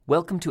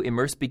Welcome to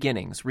Immerse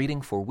Beginnings,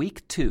 reading for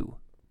Week 2,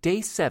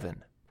 Day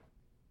 7.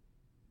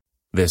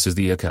 This is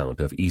the account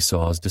of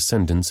Esau's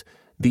descendants,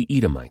 the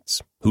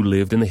Edomites, who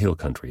lived in the hill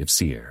country of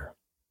Seir.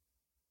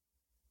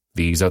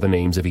 These are the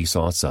names of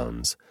Esau's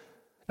sons: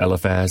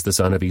 Eliphaz the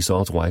son of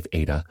Esau's wife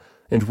Adah,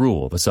 and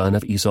Reuel the son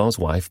of Esau's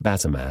wife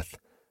Basemath.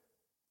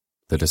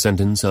 The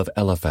descendants of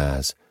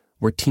Eliphaz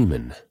were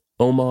Teman,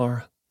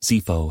 Omar,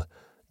 Zepho,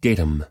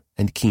 Gatam,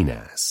 and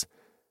Kenaz.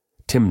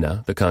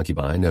 Timnah, the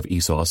concubine of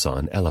Esau's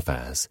son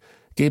Eliphaz,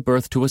 gave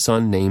birth to a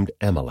son named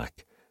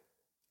Amalek.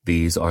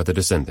 These are the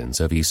descendants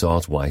of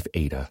Esau's wife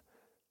Adah.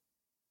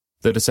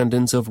 The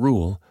descendants of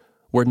Reuel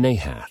were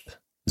Nahath,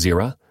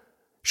 Zerah,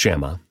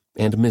 Shammah,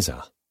 and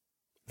Mizah.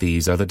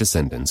 These are the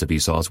descendants of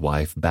Esau's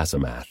wife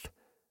Basemath.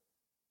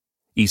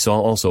 Esau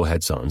also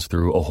had sons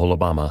through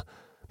Oholibamah,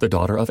 the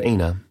daughter of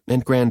Anah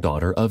and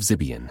granddaughter of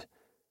Zibeon.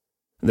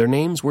 Their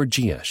names were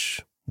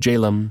Jeush,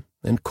 Jalam,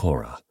 and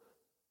Korah.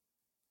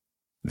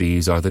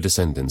 These are the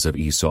descendants of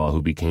Esau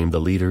who became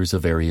the leaders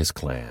of various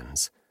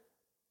clans.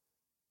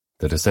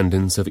 The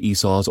descendants of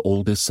Esau's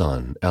oldest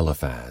son,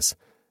 Eliphaz,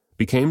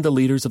 became the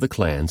leaders of the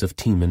clans of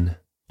Teman,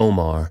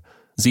 Omar,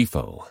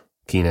 Zepho,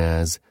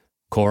 Kenaz,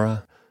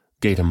 Korah,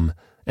 Gatam,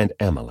 and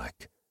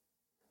Amalek.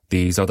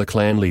 These are the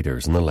clan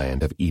leaders in the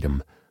land of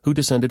Edom, who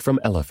descended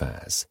from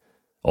Eliphaz.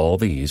 All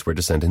these were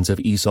descendants of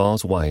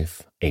Esau's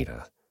wife,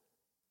 Adah.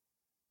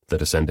 The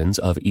descendants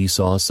of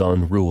Esau's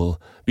son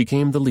Reuel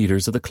became the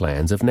leaders of the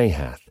clans of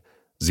Nahath,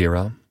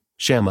 Zerah,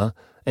 Shammah,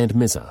 and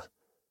Mizah.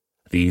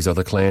 These are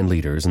the clan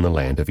leaders in the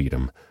land of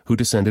Edom, who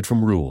descended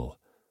from Reuel.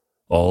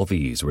 All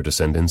these were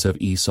descendants of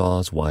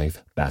Esau's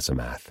wife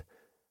Basemath.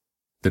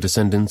 The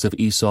descendants of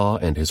Esau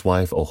and his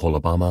wife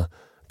Oholibamah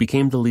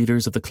became the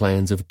leaders of the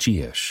clans of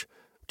Jeush,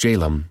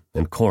 Jalam,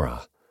 and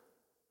Korah.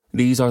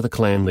 These are the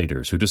clan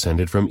leaders who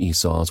descended from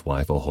Esau's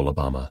wife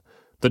Oholibamah,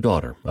 the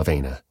daughter of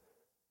Anah.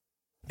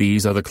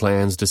 These are the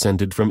clans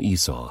descended from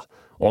Esau,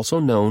 also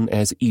known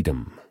as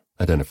Edom,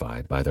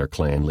 identified by their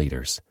clan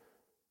leaders.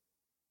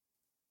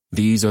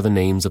 These are the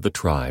names of the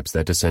tribes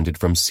that descended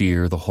from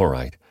Seir the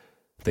Horite.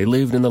 They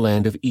lived in the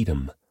land of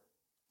Edom: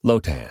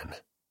 Lotan,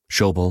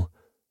 Shobal,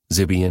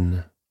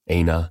 Zibeon,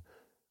 Anah,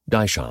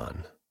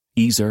 Dishon,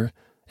 Ezer,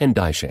 and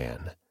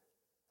Dishan.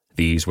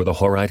 These were the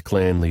Horite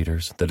clan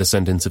leaders, the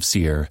descendants of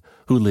Seir,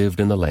 who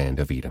lived in the land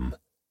of Edom.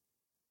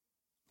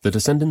 The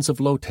descendants of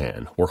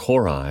Lotan were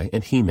Hori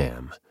and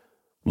Hemam.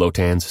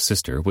 Lotan's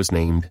sister was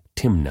named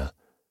Timnah.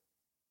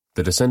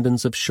 The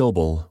descendants of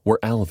Shobal were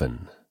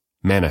Alvan,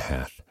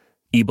 Manahath,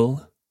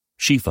 Ebal,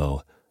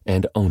 Shepho,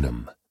 and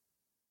Onam.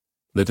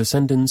 The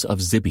descendants of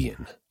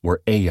Zibeon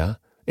were Aya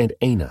and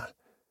Anah.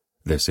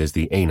 This is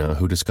the Anah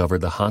who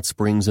discovered the hot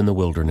springs in the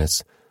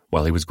wilderness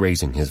while he was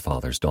grazing his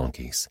father's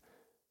donkeys.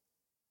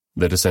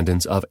 The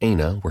descendants of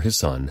Anah were his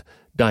son,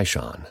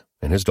 Dishon,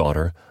 and his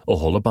daughter,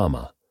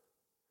 Oholibamah.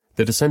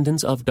 The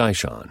descendants of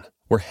Dishon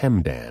were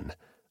Hemdan,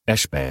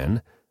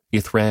 Eshban,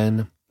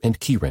 Ithran, and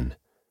Kiran.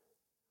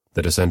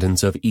 The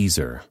descendants of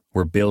Ezer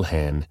were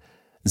Bilhan,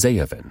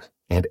 Zaavin,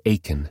 and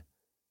Achan.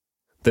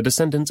 The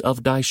descendants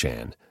of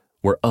Dishan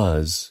were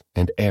Uz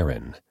and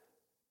Aaron.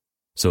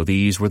 So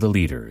these were the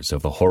leaders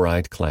of the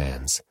Horite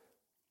clans: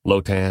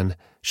 Lotan,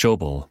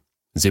 Shobal,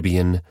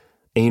 Zibeon,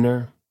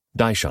 Aner,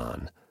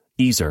 Dishon,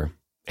 Ezer,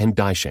 and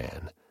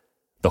Dishan.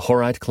 The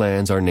Horite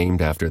clans are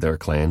named after their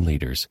clan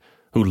leaders,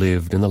 who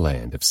lived in the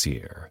land of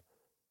Seir.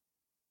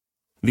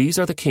 These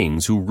are the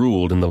kings who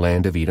ruled in the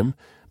land of Edom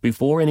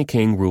before any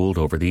king ruled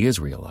over the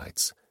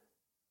Israelites: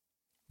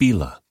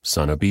 Bela,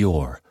 son of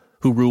Beor,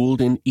 who ruled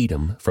in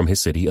Edom from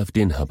his city of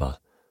Dinhabah.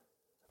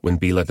 When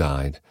Bela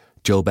died,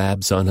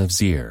 Jobab, son of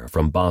Zir,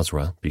 from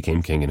Bozrah,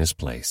 became king in his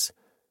place.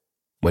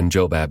 When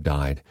Jobab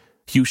died,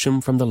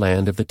 Husham from the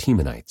land of the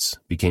Temanites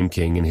became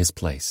king in his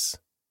place.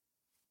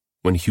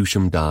 When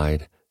Husham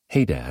died,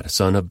 Hadad,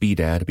 son of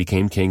Bedad,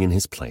 became king in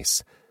his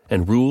place,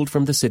 and ruled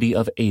from the city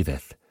of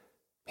Avith.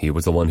 He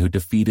was the one who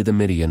defeated the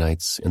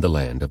Midianites in the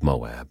land of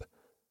Moab.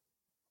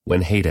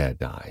 When Hadad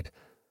died,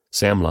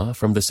 Samlah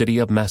from the city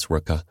of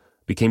Masrekah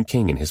became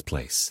king in his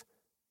place.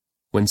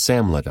 When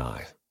Samlah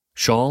died,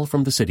 Shaul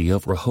from the city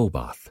of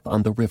Rehoboth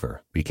on the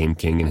river became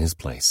king in his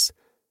place.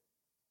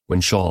 When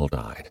Shaul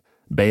died,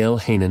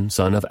 Baal-Hanan,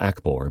 son of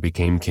Akbor,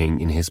 became king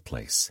in his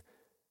place.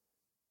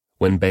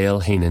 When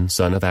Baal-Hanan,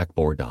 son of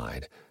Akbor,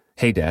 died,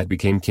 Hadad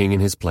became king in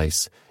his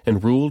place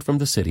and ruled from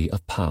the city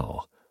of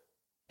Pau.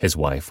 His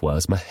wife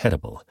was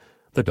Mehetabel,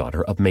 the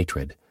daughter of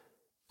Matred,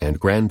 and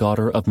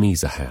granddaughter of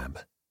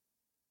Mezahab.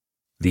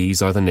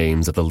 These are the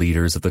names of the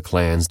leaders of the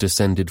clans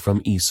descended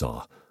from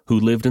Esau, who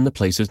lived in the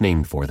places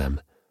named for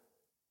them: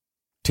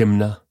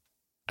 Timnah,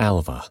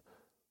 Alva,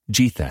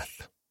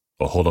 Jetheth,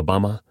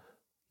 Oholibamah,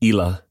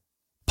 Elah,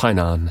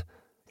 Pinon,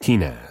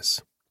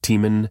 Kenaz,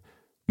 Teman,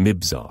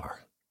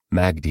 Mibzar,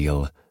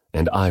 Magdiel,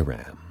 and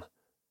Iram.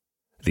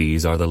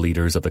 These are the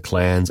leaders of the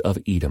clans of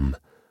Edom,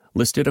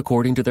 listed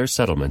according to their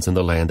settlements in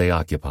the land they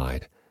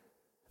occupied.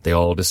 They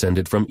all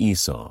descended from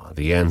Esau,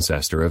 the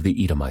ancestor of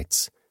the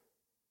Edomites.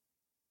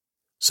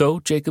 So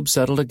Jacob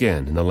settled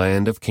again in the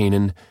land of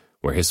Canaan,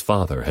 where his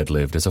father had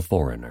lived as a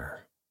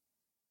foreigner.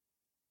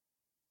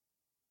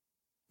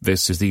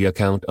 This is the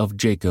account of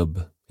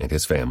Jacob and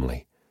his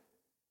family.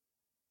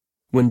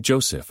 When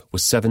Joseph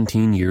was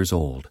 17 years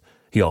old,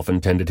 he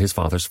often tended his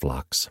father's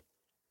flocks.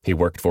 He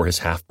worked for his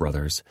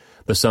half-brothers,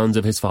 the sons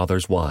of his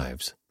father's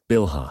wives,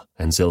 Bilhah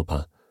and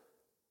Zilpah.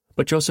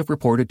 But Joseph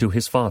reported to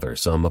his father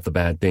some of the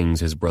bad things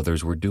his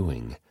brothers were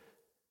doing.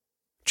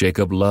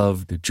 Jacob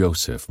loved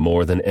Joseph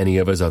more than any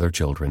of his other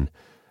children,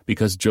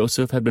 because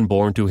Joseph had been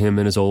born to him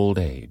in his old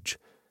age.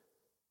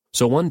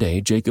 So one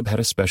day Jacob had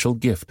a special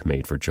gift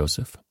made for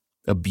Joseph,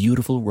 a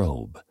beautiful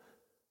robe.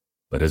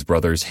 But his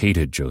brothers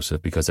hated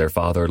Joseph because their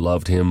father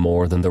loved him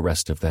more than the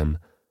rest of them.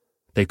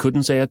 They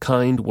couldn't say a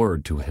kind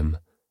word to him.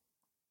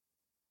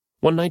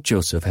 One night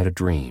Joseph had a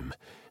dream,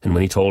 and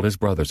when he told his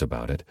brothers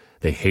about it,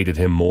 they hated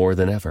him more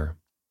than ever.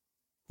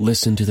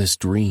 "Listen to this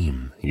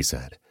dream," he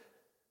said.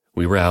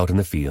 "We were out in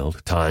the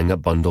field, tying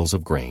up bundles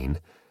of grain.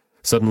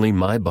 Suddenly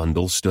my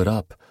bundle stood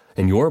up,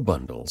 and your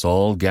bundles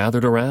all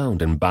gathered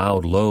around and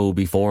bowed low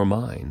before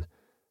mine."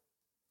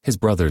 His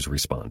brothers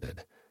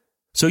responded,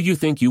 "So you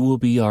think you will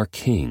be our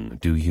king,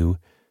 do you?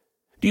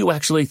 Do you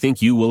actually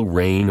think you will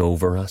reign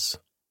over us?"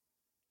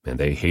 And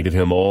they hated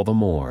him all the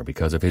more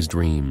because of his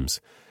dreams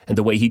and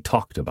the way he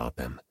talked about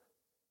them.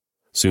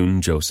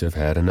 Soon Joseph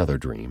had another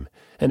dream,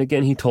 and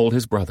again he told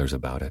his brothers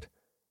about it.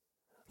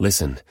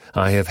 "Listen,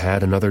 I have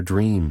had another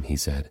dream," he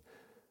said.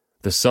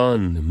 "The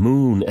sun,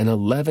 moon, and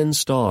 11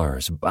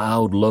 stars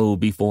bowed low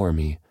before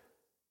me."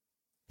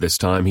 This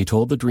time he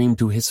told the dream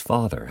to his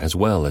father as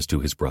well as to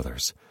his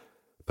brothers.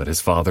 But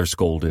his father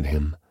scolded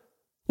him.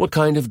 "What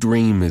kind of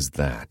dream is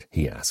that?"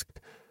 he asked.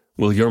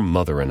 "Will your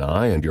mother and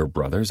I and your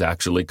brothers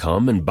actually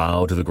come and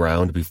bow to the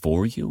ground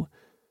before you?"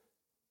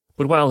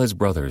 But while his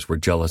brothers were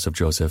jealous of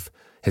Joseph,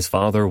 his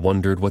father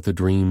wondered what the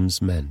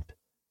dreams meant.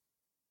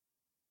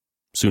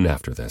 Soon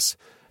after this,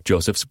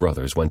 Joseph's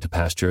brothers went to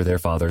pasture their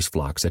father's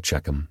flocks at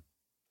Shechem.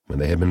 When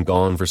they had been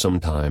gone for some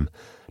time,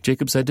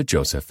 Jacob said to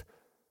Joseph,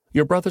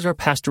 "Your brothers are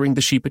pasturing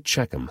the sheep at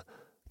Shechem.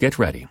 Get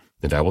ready,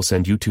 and I will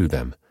send you to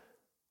them."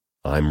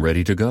 "I'm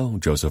ready to go,"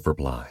 Joseph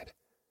replied.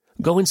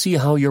 "Go and see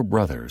how your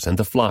brothers and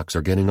the flocks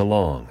are getting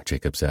along,"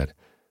 Jacob said.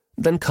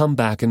 "Then come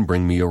back and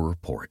bring me a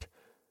report."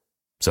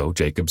 So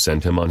Jacob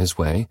sent him on his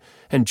way,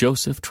 and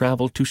Joseph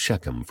traveled to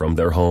Shechem from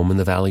their home in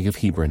the valley of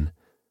Hebron.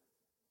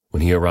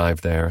 When he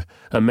arrived there,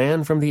 a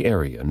man from the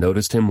area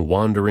noticed him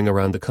wandering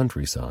around the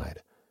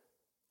countryside.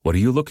 "What are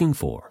you looking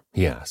for?"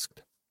 he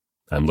asked.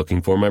 "I'm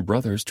looking for my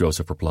brothers,"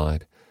 Joseph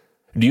replied.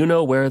 "Do you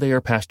know where they are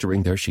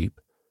pasturing their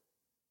sheep?"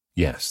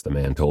 "Yes," the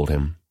man told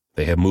him.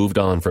 "They have moved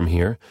on from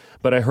here,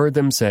 but I heard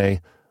them say,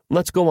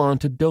 'Let's go on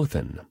to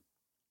Dothan.'"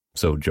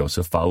 So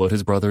Joseph followed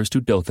his brothers to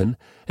Dothan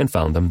and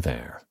found them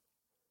there.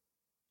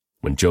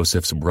 When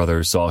Joseph's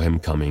brothers saw him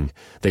coming,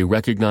 they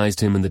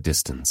recognized him in the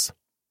distance.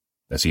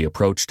 As he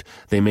approached,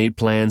 they made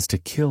plans to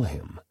kill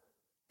him.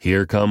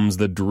 "Here comes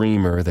the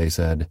dreamer," they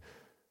said.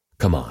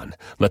 "Come on,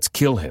 let's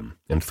kill him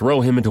and throw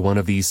him into one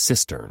of these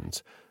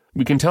cisterns.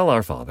 We can tell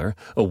our father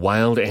a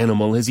wild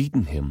animal has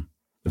eaten him.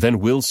 Then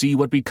we'll see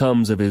what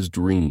becomes of his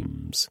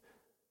dreams."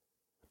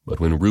 But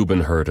when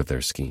Reuben heard of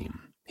their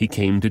scheme, he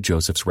came to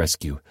Joseph's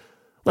rescue.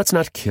 "Let's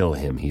not kill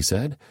him," he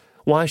said.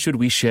 "Why should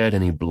we shed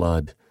any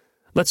blood?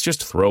 Let's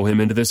just throw him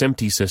into this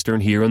empty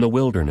cistern here in the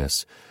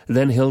wilderness.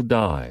 Then he'll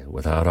die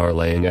without our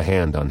laying a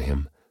hand on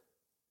him."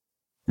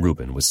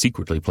 Reuben was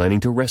secretly planning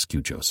to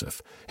rescue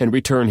Joseph and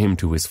return him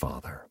to his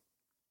father.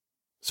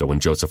 So when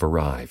Joseph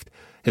arrived,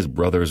 his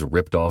brothers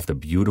ripped off the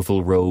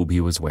beautiful robe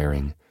he was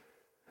wearing.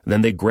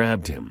 Then they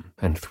grabbed him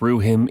and threw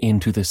him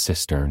into the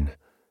cistern.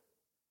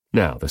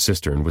 Now the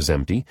cistern was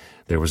empty.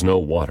 There was no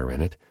water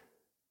in it.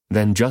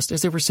 Then, just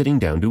as they were sitting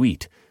down to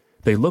eat,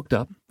 they looked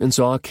up and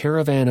saw a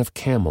caravan of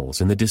camels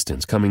in the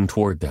distance coming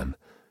toward them.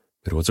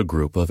 It was a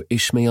group of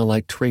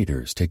Ishmaelite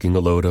traders taking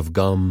a load of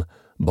gum,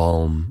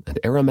 balm, and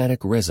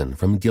aromatic resin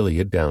from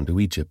Gilead down to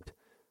Egypt.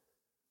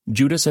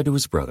 Judah said to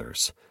his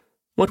brothers,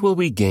 "What will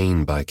we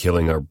gain by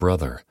killing our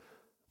brother?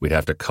 We'd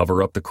have to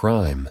cover up the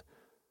crime.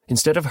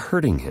 Instead of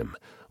hurting him,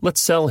 let's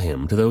sell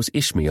him to those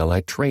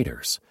Ishmaelite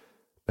traders.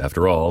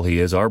 After all, he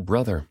is our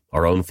brother,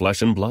 our own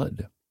flesh and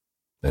blood."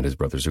 And his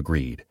brothers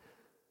agreed.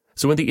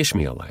 So when the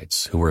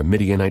Ishmaelites, who were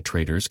Midianite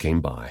traders, came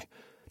by,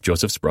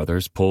 Joseph's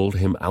brothers pulled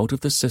him out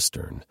of the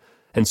cistern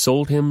and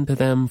sold him to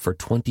them for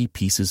 20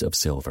 pieces of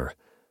silver.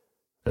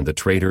 And the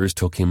traders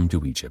took him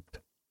to Egypt.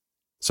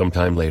 Some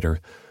time later,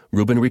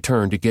 Reuben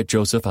returned to get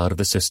Joseph out of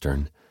the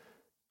cistern.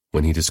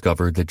 When he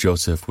discovered that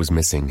Joseph was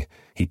missing,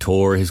 he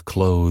tore his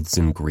clothes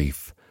in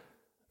grief.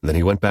 Then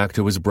he went back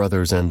to his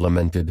brothers and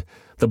lamented,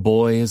 "The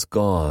boy is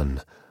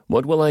gone.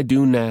 What will I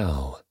do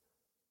now?"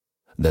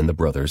 Then the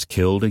brothers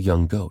killed a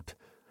young goat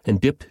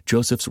and dipped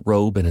Joseph's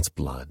robe in its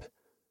blood.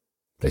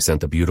 They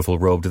sent the beautiful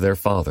robe to their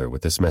father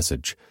with this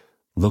message,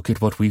 "Look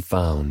at what we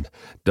found.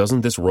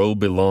 Doesn't this robe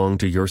belong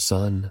to your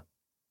son?"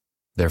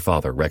 Their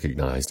father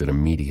recognized it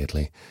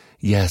immediately.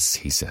 "Yes,"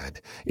 he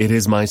said, "it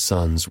is my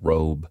son's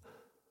robe.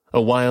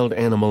 A wild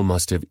animal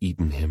must have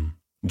eaten him.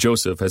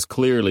 Joseph has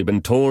clearly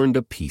been torn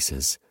to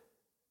pieces."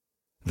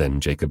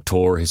 Then Jacob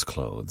tore his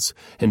clothes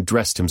and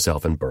dressed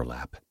himself in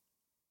burlap.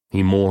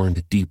 He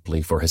mourned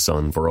deeply for his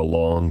son for a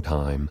long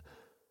time.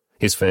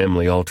 His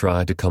family all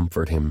tried to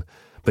comfort him,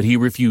 but he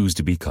refused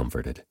to be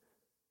comforted.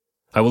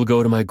 "I will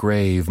go to my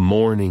grave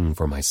mourning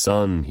for my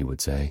son," he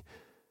would say,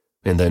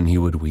 and then he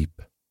would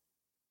weep.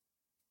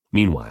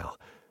 Meanwhile,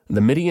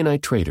 the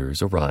Midianite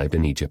traders arrived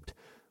in Egypt,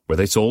 where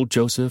they sold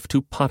Joseph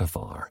to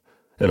Potiphar,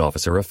 an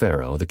officer of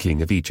Pharaoh, the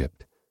king of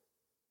Egypt.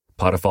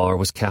 Potiphar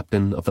was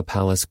captain of the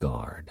palace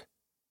guard.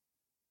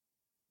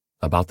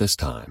 About this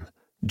time,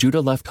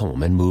 Judah left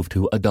home and moved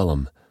to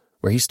Adullam,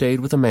 where he stayed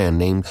with a man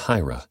named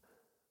Hira.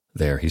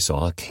 There he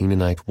saw a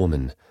Canaanite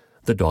woman,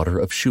 the daughter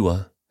of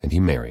Shua, and he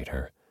married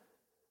her.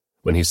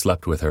 When he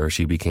slept with her,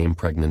 she became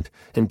pregnant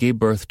and gave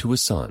birth to a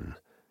son,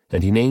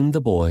 and he named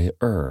the boy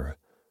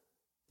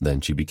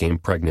Then she became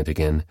pregnant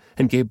again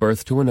and gave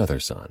birth to another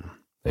son,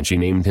 and she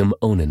named him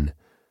Onan.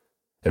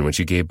 And when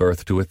she gave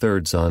birth to a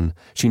third son,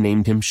 she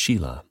named him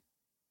Shelah.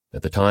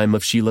 At the time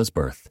of Shelah's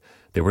birth,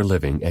 they were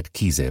living at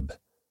Chezib.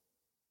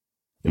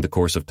 In the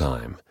course of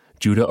time,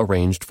 Judah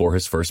arranged for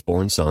his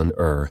firstborn son,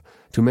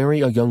 to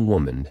marry a young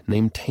woman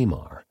named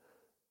Tamar.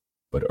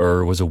 But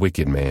was a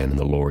wicked man in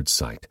the Lord's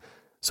sight,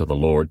 so the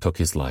Lord took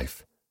his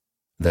life.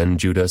 Then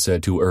Judah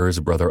said to Er's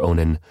brother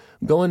Onan,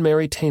 "Go and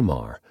marry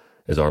Tamar,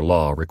 as our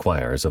law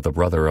requires of the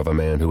brother of a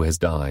man who has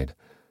died.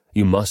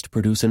 You must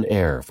produce an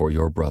heir for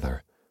your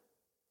brother."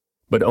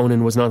 But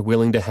Onan was not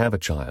willing to have a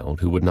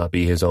child who would not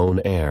be his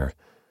own heir,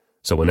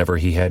 so whenever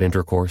he had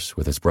intercourse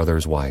with his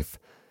brother's wife,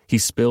 he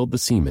spilled the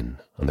semen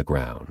on the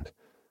ground.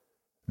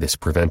 This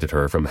prevented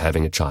her from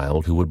having a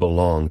child who would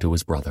belong to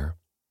his brother.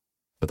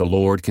 But the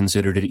Lord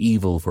considered it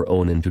evil for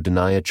Onan to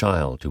deny a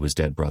child to his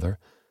dead brother,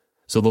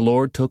 so the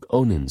Lord took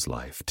Onan's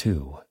life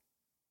too.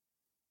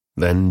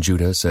 Then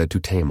Judah said to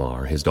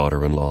Tamar, his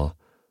daughter-in-law,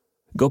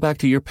 "Go back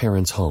to your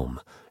parents'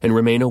 home and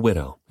remain a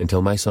widow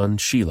until my son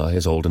Shelah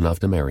is old enough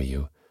to marry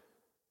you."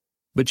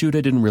 But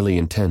Judah didn't really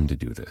intend to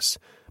do this,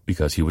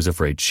 because he was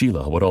afraid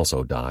Shelah would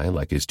also die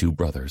like his two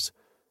brothers.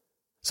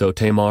 So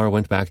Tamar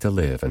went back to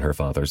live in her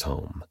father's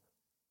home.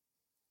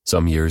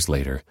 Some years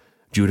later,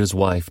 Judah's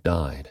wife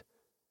died.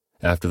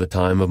 After the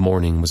time of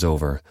mourning was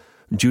over,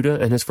 Judah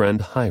and his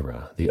friend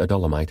Hira, the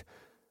Adullamite,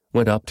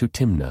 went up to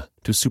Timnah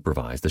to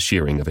supervise the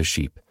shearing of his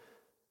sheep.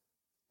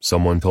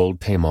 Someone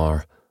told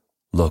Tamar,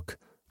 "Look,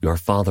 your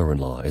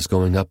father-in-law is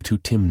going up to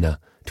Timnah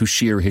to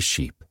shear his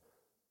sheep."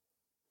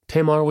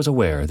 Tamar was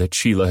aware that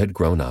Shelah had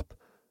grown up,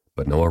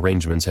 but no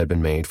arrangements had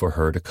been made for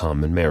her to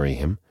come and marry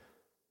him.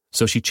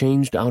 So she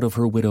changed out of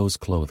her widow's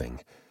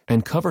clothing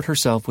and covered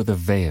herself with a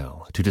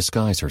veil to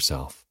disguise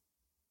herself.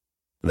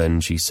 Then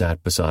she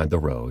sat beside the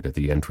road at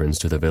the entrance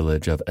to the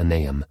village of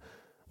Anaim,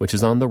 which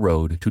is on the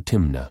road to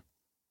Timnah.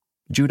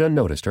 Judah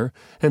noticed her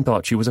and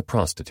thought she was a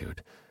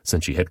prostitute,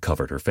 since she had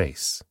covered her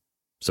face.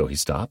 So he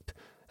stopped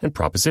and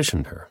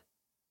propositioned her.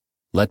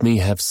 "Let me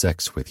have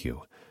sex with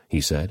you," he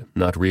said,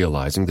 not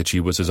realizing that she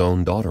was his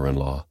own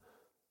daughter-in-law.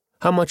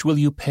 "How much will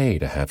you pay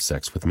to have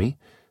sex with me?"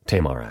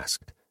 Tamar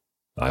asked.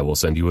 "I will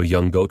send you a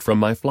young goat from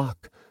my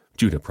flock,"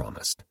 Judah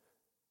promised.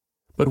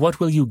 "But what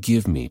will you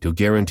give me to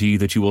guarantee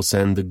that you will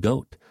send the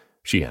goat?"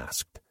 she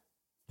asked.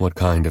 "What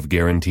kind of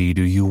guarantee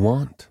do you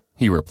want?"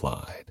 he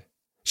replied.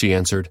 She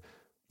answered,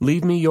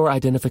 "Leave me your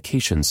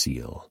identification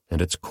seal and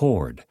its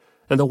cord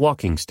and the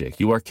walking stick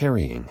you are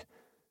carrying."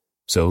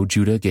 So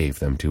Judah gave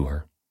them to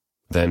her.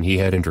 Then he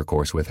had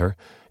intercourse with her,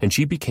 and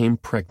she became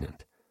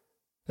pregnant.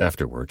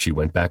 Afterward she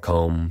went back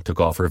home, took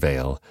off her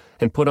veil,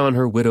 and put on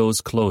her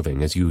widow's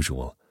clothing as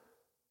usual.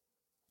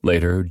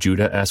 Later,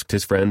 Judah asked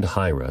his friend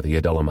Hira the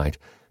Adullamite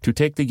to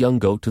take the young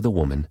goat to the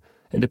woman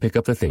and to pick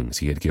up the things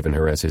he had given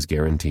her as his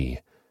guarantee.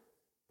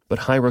 But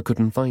Hira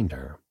couldn't find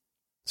her.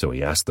 So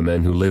he asked the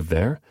men who lived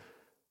there,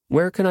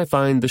 "Where can I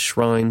find the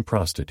shrine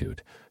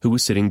prostitute who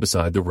was sitting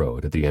beside the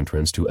road at the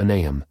entrance to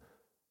Anaim?"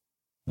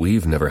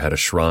 "We've never had a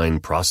shrine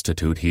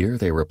prostitute here,"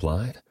 they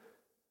replied.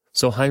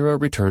 So Hira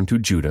returned to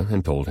Judah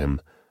and told him,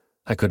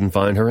 "I couldn't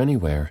find her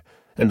anywhere,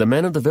 and the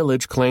men of the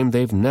village claim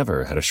they've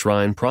never had a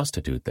shrine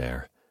prostitute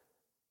there."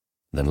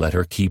 "Then let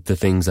her keep the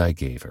things I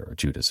gave her,"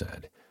 Judah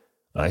said.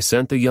 "I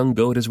sent the young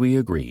goat as we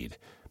agreed,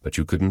 but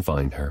you couldn't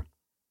find her.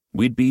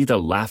 We'd be the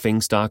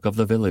laughingstock of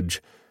the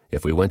village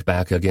if we went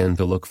back again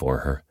to look for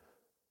her."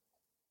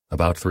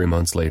 About 3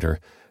 months later,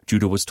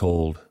 Judah was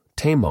told,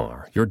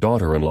 "Tamar, your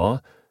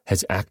daughter-in-law,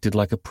 has acted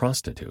like a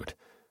prostitute,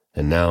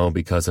 and now,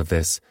 because of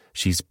this,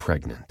 she's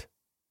pregnant."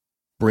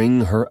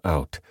 "Bring her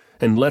out,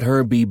 and let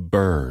her be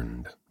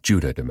burned,"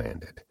 Judah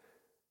demanded.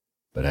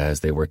 But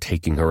as they were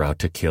taking her out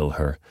to kill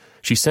her,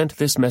 she sent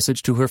this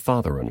message to her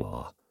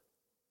father-in-law.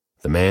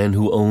 "The man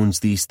who owns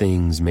these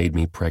things made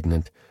me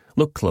pregnant.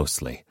 Look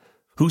closely.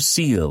 Whose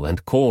seal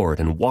and cord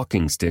and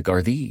walking stick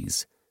are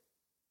these?"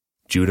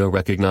 Judah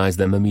recognized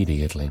them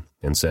immediately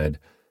and said,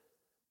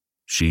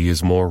 "She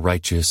is more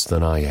righteous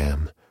than I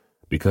am,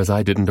 because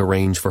I didn't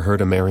arrange for her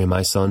to marry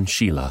my son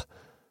Shelah,"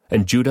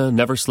 and Judah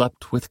never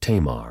slept with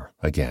Tamar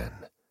again.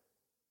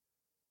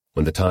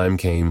 When the time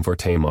came for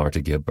Tamar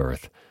to give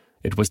birth,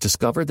 it was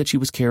discovered that she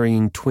was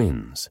carrying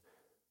twins.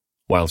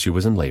 While she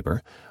was in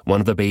labor, one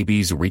of the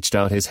babies reached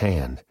out his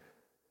hand.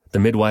 The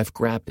midwife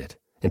grabbed it,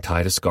 and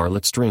tied a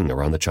scarlet string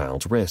around the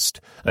child's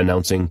wrist,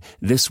 announcing,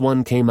 "This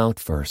one came out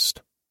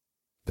first."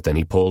 But then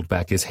he pulled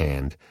back his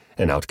hand,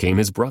 and out came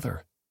his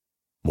brother.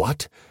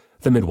 "What?"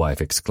 the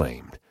midwife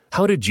exclaimed.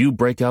 "How did you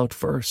break out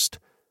first?"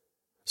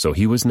 So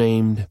he was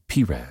named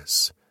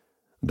Perez.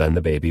 Then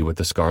the baby with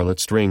the scarlet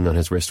string on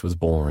his wrist was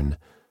born,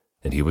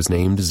 and he was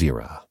named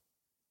Zerah.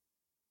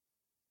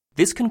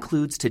 This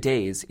concludes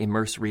today's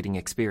Immerse reading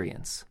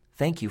experience.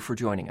 Thank you for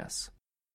joining us.